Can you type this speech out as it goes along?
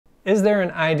Is there an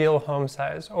ideal home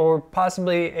size, or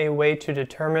possibly a way to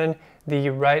determine the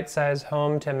right size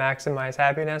home to maximize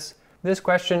happiness? This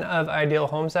question of ideal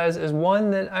home size is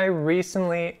one that I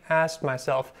recently asked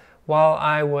myself while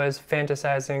I was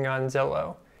fantasizing on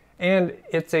Zillow. And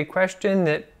it's a question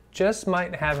that just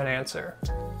might have an answer.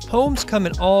 Homes come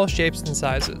in all shapes and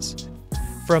sizes,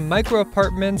 from micro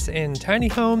apartments and tiny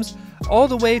homes all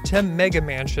the way to mega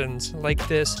mansions like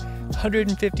this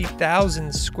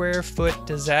 150,000 square foot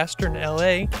disaster in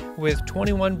LA with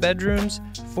 21 bedrooms,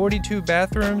 42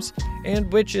 bathrooms, and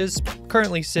which is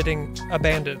currently sitting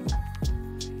abandoned.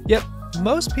 Yep,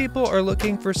 most people are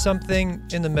looking for something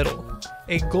in the middle,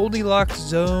 a Goldilocks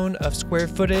zone of square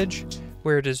footage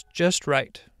where it is just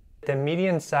right. The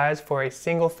median size for a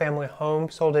single-family home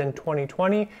sold in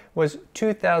 2020 was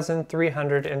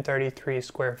 2,333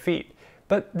 square feet,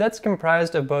 but that's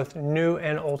comprised of both new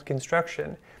and old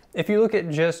construction. If you look at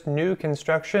just new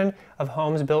construction of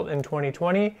homes built in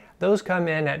 2020, those come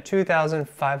in at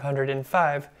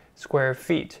 2,505 square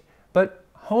feet. But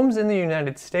homes in the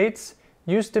United States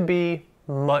used to be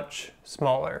much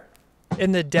smaller.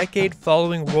 In the decade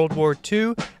following World War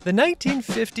II, the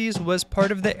 1950s was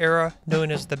part of the era known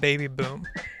as the baby boom.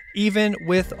 Even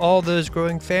with all those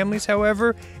growing families,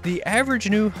 however, the average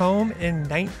new home in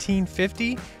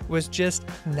 1950 was just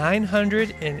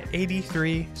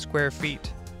 983 square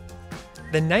feet.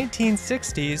 The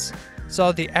 1960s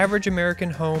saw the average American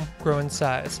home grow in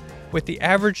size, with the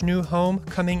average new home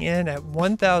coming in at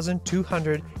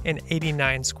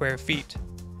 1,289 square feet.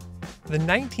 The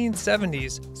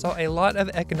 1970s saw a lot of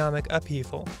economic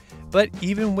upheaval, but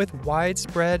even with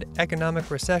widespread economic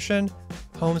recession,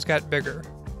 homes got bigger.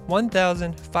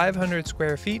 1,500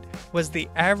 square feet was the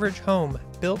average home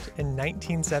built in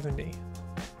 1970.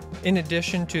 In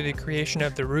addition to the creation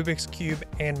of the Rubik's Cube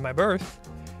and my birth,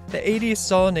 the 80s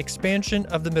saw an expansion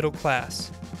of the middle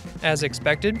class. As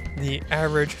expected, the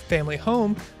average family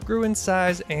home grew in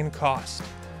size and cost.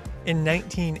 In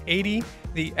 1980,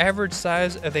 the average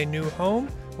size of a new home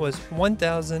was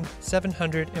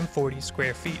 1,740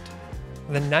 square feet.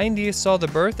 The 90s saw the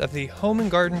birth of the Home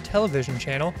and Garden television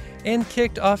channel and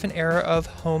kicked off an era of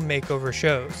home makeover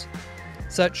shows.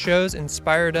 Such shows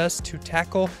inspired us to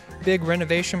tackle big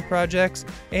renovation projects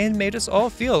and made us all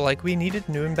feel like we needed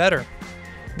new and better.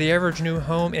 The average new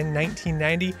home in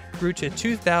 1990 grew to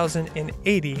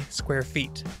 2,080 square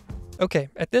feet. Okay,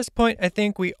 at this point, I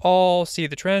think we all see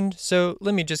the trend, so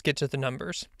let me just get to the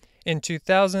numbers. In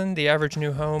 2000, the average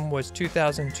new home was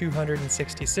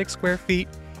 2,266 square feet.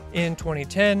 In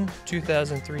 2010,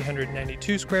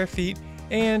 2,392 square feet.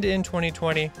 And in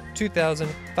 2020,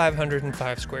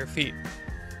 2,505 square feet.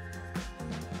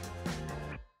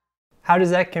 How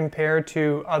does that compare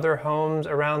to other homes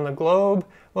around the globe?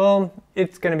 Well,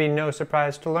 it's going to be no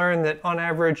surprise to learn that on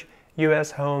average,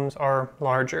 US homes are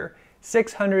larger.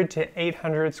 600 to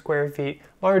 800 square feet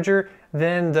larger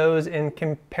than those in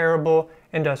comparable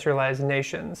industrialized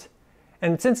nations.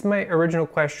 And since my original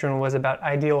question was about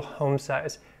ideal home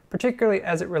size, particularly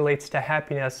as it relates to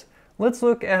happiness, let's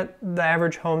look at the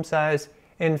average home size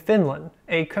in Finland,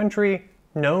 a country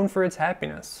known for its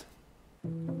happiness.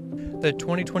 The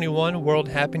 2021 World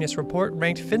Happiness Report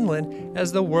ranked Finland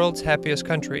as the world's happiest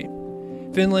country.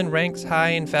 Finland ranks high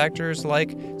in factors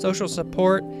like social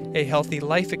support, a healthy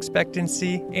life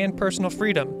expectancy, and personal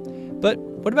freedom. But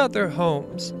what about their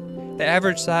homes? The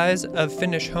average size of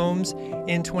Finnish homes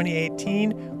in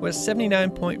 2018 was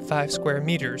 79.5 square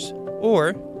meters,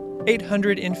 or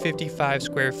 855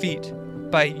 square feet.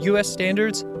 By US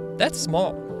standards, that's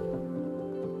small.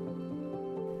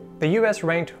 The US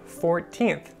ranked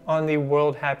 14th on the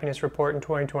World Happiness Report in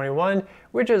 2021,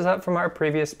 which is up from our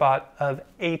previous spot of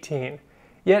 18.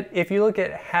 Yet, if you look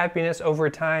at happiness over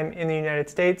time in the United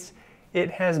States,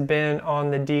 it has been on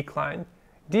the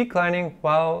declining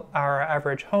while our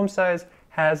average home size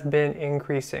has been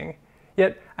increasing.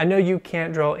 Yet, I know you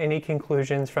can't draw any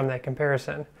conclusions from that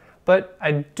comparison, but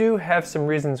I do have some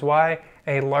reasons why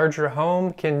a larger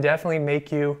home can definitely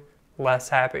make you less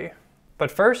happy. But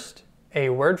first, a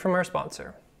word from our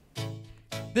sponsor.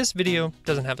 This video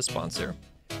doesn't have a sponsor.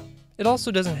 It also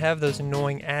doesn't have those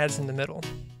annoying ads in the middle.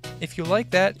 If you like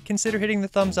that, consider hitting the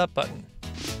thumbs up button.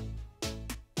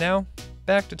 Now,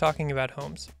 back to talking about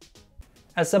homes.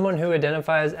 As someone who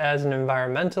identifies as an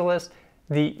environmentalist,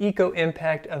 the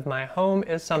eco-impact of my home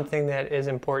is something that is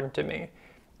important to me.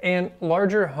 And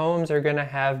larger homes are going to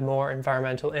have more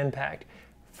environmental impact,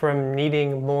 from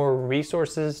needing more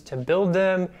resources to build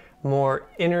them, more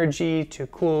energy to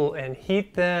cool and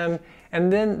heat them,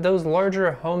 and then those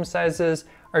larger home sizes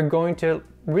are going to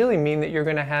really mean that you're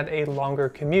going to have a longer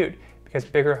commute, because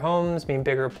bigger homes mean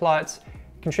bigger plots,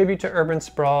 contribute to urban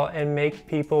sprawl and make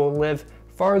people live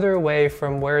farther away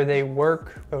from where they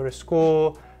work, go to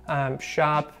school,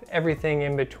 shop, everything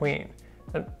in between.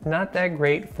 But not that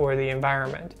great for the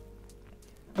environment.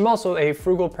 I'm also a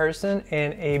frugal person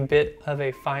and a bit of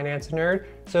a finance nerd,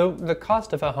 so the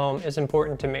cost of a home is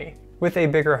important to me. With a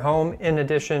bigger home, in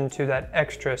addition to that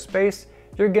extra space,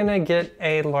 you're gonna get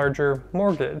a larger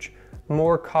mortgage,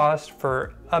 more cost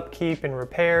for upkeep and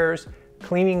repairs,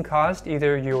 cleaning cost,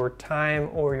 either your time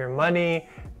or your money.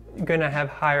 You're gonna have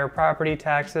higher property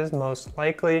taxes, most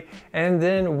likely. And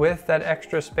then with that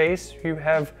extra space, you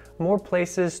have more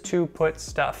places to put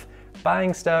stuff,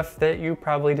 buying stuff that you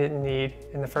probably didn't need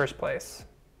in the first place.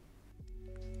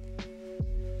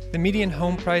 The median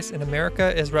home price in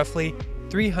America is roughly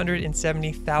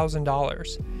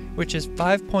 $370,000, which is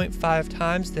 5.5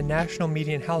 times the national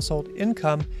median household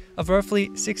income of roughly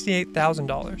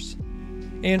 $68,000.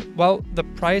 And while the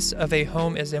price of a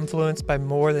home is influenced by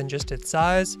more than just its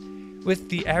size, with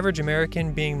the average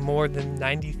American being more than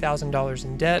 $90,000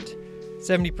 in debt,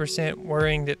 70%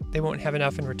 worrying that they won't have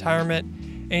enough in retirement,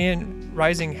 and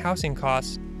rising housing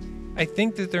costs, I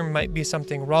think that there might be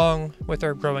something wrong with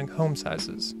our growing home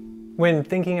sizes. When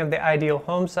thinking of the ideal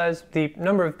home size, the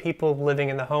number of people living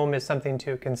in the home is something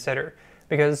to consider,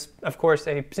 because of course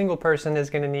a single person is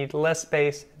going to need less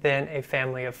space than a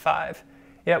family of 5.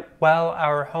 Yet while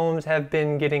our homes have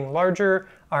been getting larger,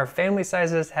 our family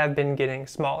sizes have been getting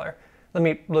smaller. Let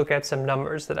me look at some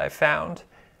numbers that I found.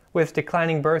 With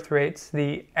declining birth rates,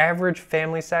 the average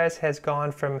family size has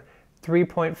gone from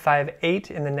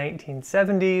 3.58 in the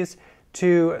 1970s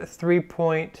to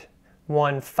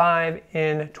 3.15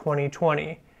 in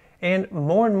 2020. And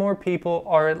more people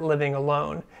are living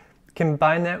alone.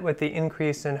 Combine that with the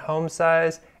increase in home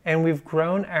size, and we've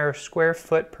grown our square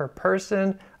foot per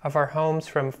person of our homes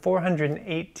from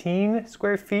 418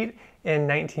 square feet in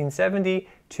 1970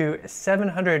 to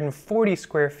 740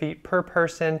 square feet per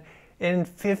person in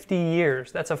 50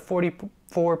 years. That's a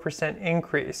 44%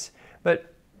 increase.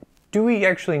 But do we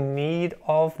actually need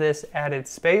all of this added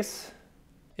space?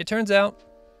 It turns out,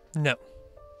 no.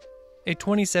 A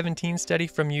 2017 study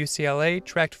from UCLA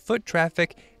tracked foot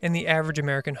traffic in the average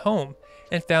American home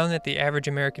and found that the average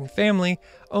American family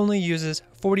only uses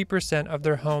 40% of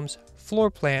their home's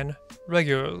floor plan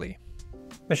regularly.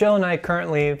 Michelle and I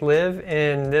currently live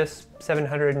in this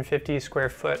 750 square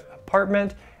foot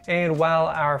apartment, and while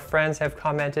our friends have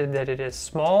commented that it is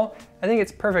small, I think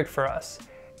it's perfect for us.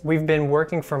 We've been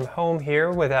working from home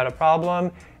here without a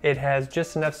problem. It has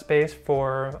just enough space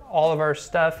for all of our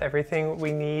stuff, everything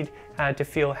we need to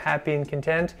feel happy and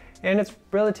content, and it's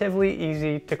relatively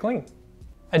easy to clean.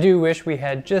 I do wish we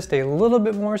had just a little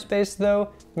bit more space though,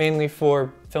 mainly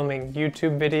for filming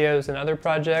YouTube videos and other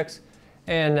projects,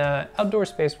 and outdoor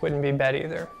space wouldn't be bad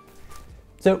either.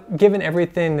 So given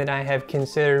everything that I have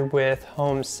considered with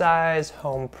home size,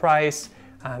 home price,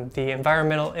 the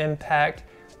environmental impact,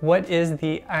 what is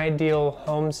the ideal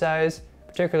home size,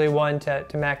 particularly one to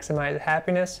maximize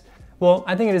happiness? Well,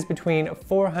 I think it is between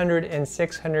 400 and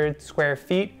 600 square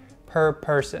feet per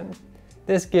person.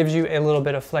 This gives you a little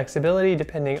bit of flexibility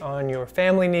depending on your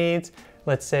family needs,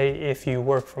 let's say if you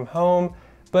work from home,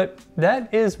 but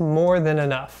that is more than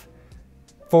enough.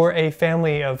 For a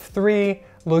family of 3,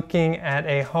 looking at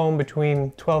a home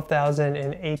between 12,000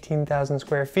 and 18,000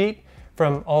 square feet,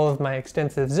 from all of my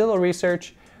extensive Zillow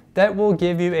research, that will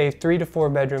give you a 3 to 4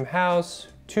 bedroom house,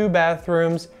 2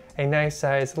 bathrooms, a nice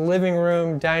sized living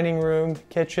room, dining room,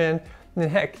 kitchen,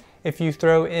 and heck, if you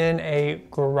throw in a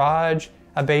garage,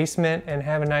 a basement, and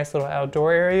have a nice little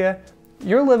outdoor area,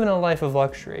 you're living a life of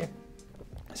luxury.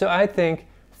 So I think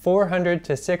 400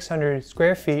 to 600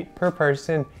 square feet per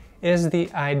person is the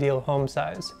ideal home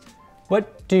size.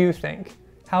 What do you think?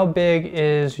 How big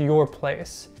is your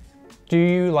place? Do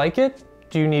you like it?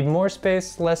 Do you need more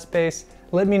space, less space?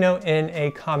 Let me know in a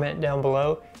comment down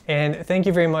below. And thank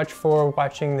you very much for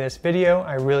watching this video.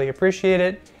 I really appreciate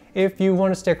it. If you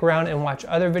want to stick around and watch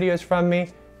other videos from me,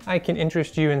 I can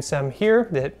interest you in some here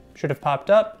that should have popped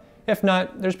up. If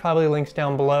not, there's probably links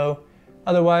down below.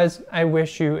 Otherwise, I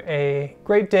wish you a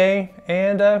great day,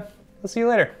 and we'll see you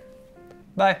later.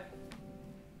 Bye.